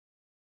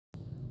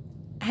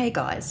Hey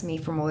guys, me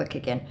from work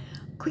again.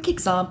 Quick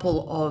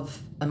example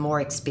of a more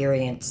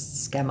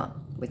experienced scammer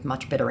with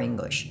much better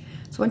English.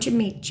 So once you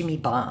meet Jimmy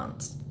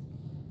Barnes.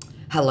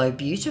 Hello,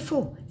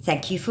 beautiful.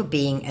 Thank you for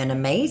being an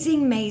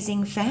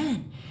amazing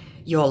fan.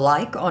 Your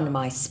like on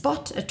my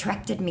spot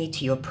attracted me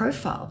to your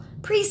profile.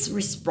 Please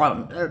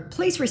respond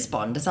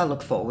as I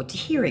look forward to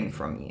hearing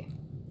from you.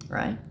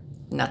 Right?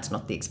 And that's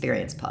not the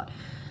experience part.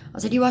 I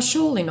said, you are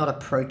surely not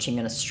approaching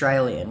an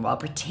Australian while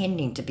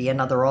pretending to be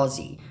another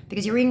Aussie,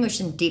 because your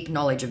English and deep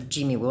knowledge of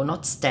Jimmy will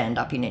not stand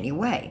up in any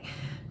way.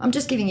 I'm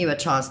just giving you a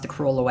chance to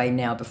crawl away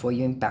now before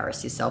you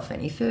embarrass yourself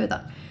any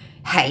further.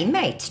 Hey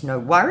mate, no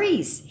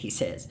worries, he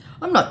says.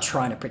 I'm not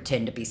trying to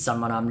pretend to be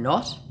someone I'm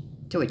not.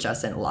 To which I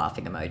sent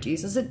laughing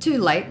emojis. I said, too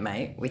late,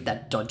 mate, with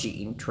that dodgy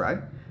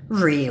intro.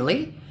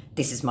 Really?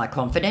 This is my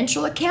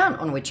confidential account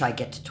on which I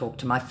get to talk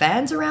to my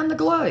fans around the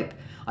globe.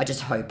 I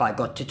just hope I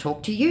got to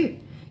talk to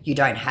you. You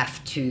don't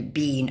have to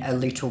be a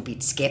little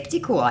bit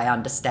skeptical. I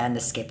understand the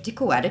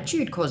skeptical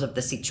attitude because of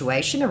the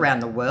situation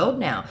around the world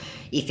now.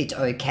 If it's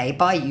okay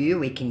by you,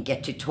 we can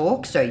get to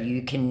talk so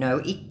you can know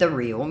it the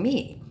real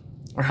me.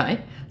 Right?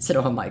 I said,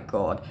 oh my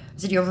God. I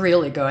said, you're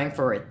really going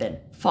for it then?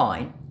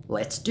 Fine,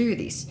 let's do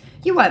this.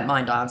 You won't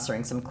mind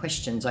answering some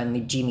questions only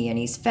Jimmy and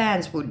his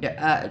fans would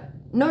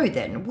know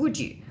then, would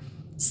you?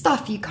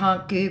 Stuff you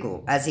can't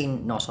Google, as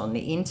in not on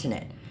the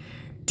internet.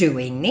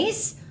 Doing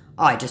this?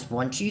 I just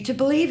want you to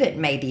believe it.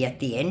 Maybe at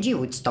the end you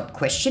would stop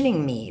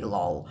questioning me,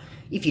 lol.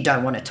 If you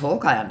don't want to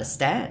talk, I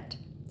understand.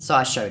 So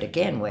I showed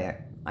again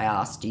where I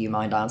asked, do you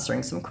mind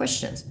answering some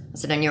questions? I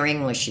said, and your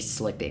English is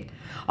slipping.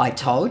 I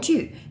told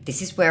you,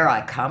 this is where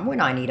I come when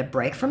I need a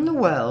break from the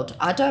world.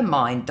 I don't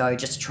mind though,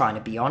 just trying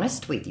to be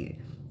honest with you.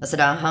 I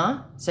said,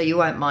 uh-huh. So you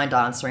won't mind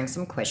answering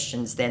some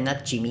questions then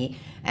that Jimmy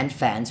and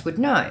fans would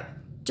know.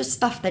 Just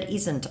stuff that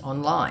isn't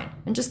online.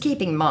 And just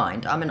keep in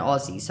mind, I'm an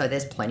Aussie, so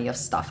there's plenty of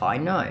stuff I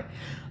know.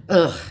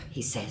 Ugh,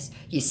 he says,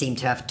 you seem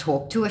to have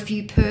talked to a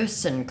few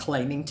person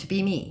claiming to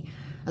be me.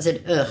 I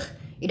said, ugh,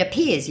 it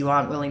appears you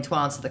aren't willing to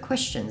answer the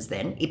questions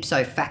then,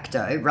 ipso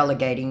facto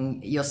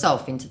relegating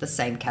yourself into the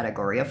same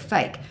category of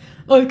fake.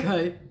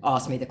 Okay,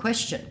 ask me the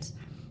questions.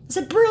 I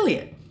said,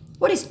 brilliant.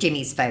 What is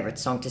Jimmy's favourite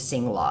song to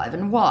sing live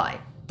and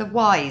why? The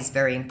why is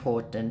very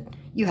important.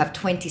 You have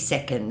 20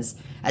 seconds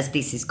as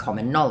this is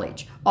common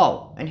knowledge.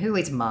 Oh, and who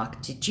is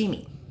Mark to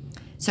Jimmy?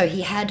 So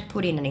he had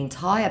put in an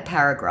entire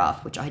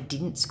paragraph, which I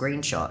didn't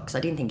screenshot because I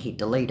didn't think he'd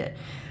delete it,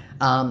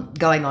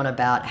 going on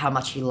about how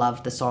much he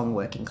loved the song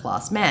Working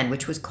Class Man,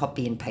 which was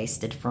copy and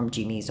pasted from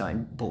Jimmy's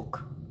own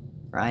book,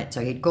 right?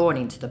 So he'd gone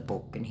into the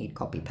book and he'd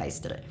copy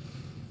pasted it.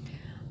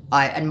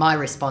 And my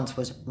response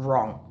was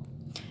wrong.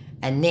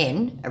 And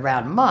then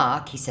around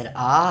Mark, he said,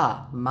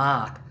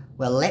 Mark.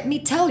 Well, let me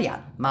tell you,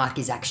 Mark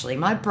is actually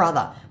my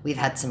brother. We've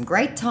had some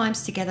great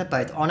times together,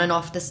 both on and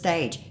off the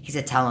stage. He's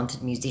a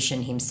talented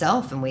musician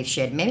himself, and we've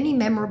shared many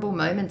memorable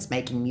moments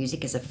making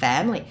music as a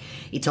family.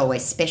 It's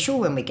always special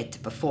when we get to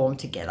perform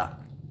together.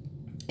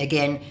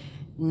 Again,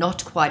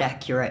 not quite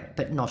accurate,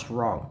 but not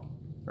wrong,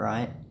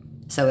 right?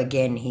 So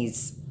again,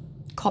 he's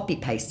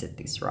copy-pasted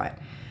this, right?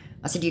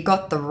 I said, you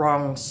got the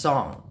wrong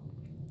song.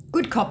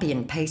 Good copy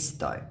and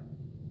paste, though.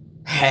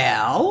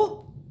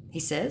 How? He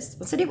says.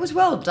 I said, it was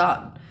well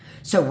done.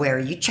 So where are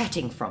you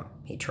chatting from?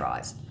 He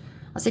tries.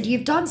 I said,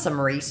 you've done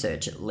some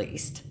research at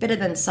least. Better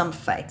than some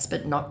fakes,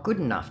 but not good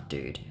enough,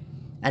 dude.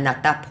 And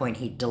at that point,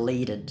 he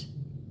deleted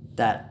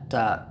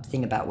that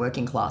thing about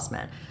Working Class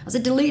Man. I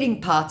said, deleting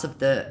parts of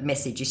the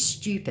message is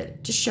stupid.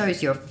 It just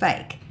shows you're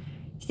fake.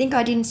 You think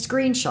I didn't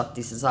screenshot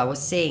this as I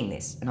was seeing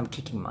this? And I'm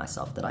kicking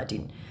myself that I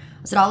didn't.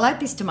 I said, I'll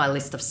add this to my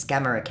list of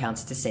scammer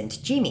accounts to send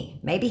to Jimmy.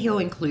 Maybe he'll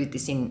include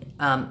this in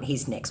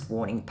his next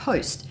warning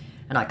post.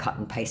 And I cut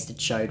and pasted,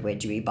 showed where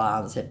Jimmy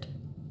Barnes had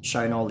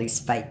shown all these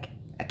fake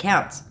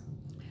accounts.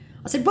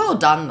 I said, well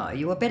done though,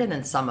 you were better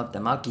than some of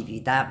them, I'll give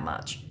you that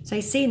much. So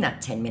he's seen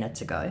that 10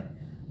 minutes ago.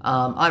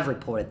 I've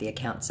reported the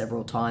account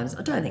several times.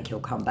 I don't think he'll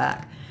come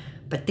back.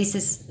 But this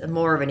is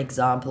more of an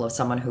example of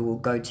someone who will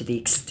go to the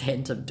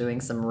extent of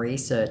doing some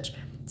research.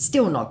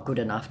 Still not good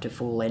enough to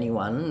fool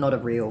anyone, not a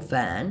real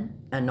fan,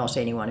 and not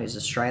anyone who's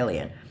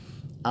Australian.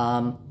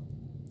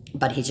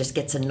 But he just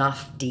gets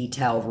enough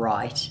detail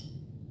right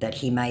that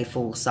he may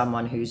fool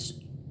someone who's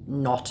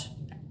not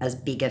as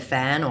big a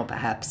fan, or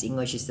perhaps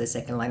English is their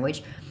second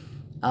language.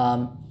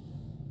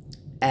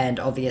 And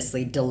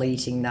obviously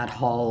deleting that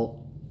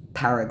whole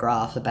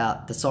paragraph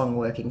about the song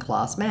Working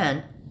Class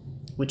Man,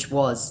 which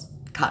was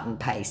cut and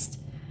paste.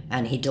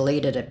 And he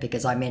deleted it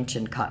because I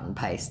mentioned cut and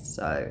paste.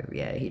 So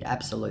yeah, he'd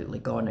absolutely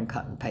gone and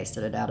cut and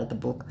pasted it out of the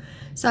book.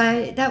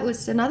 So that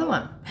was another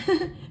one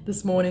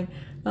this morning.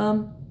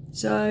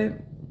 So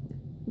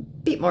a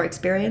bit more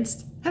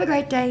experienced. Have a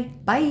great day.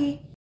 Bye.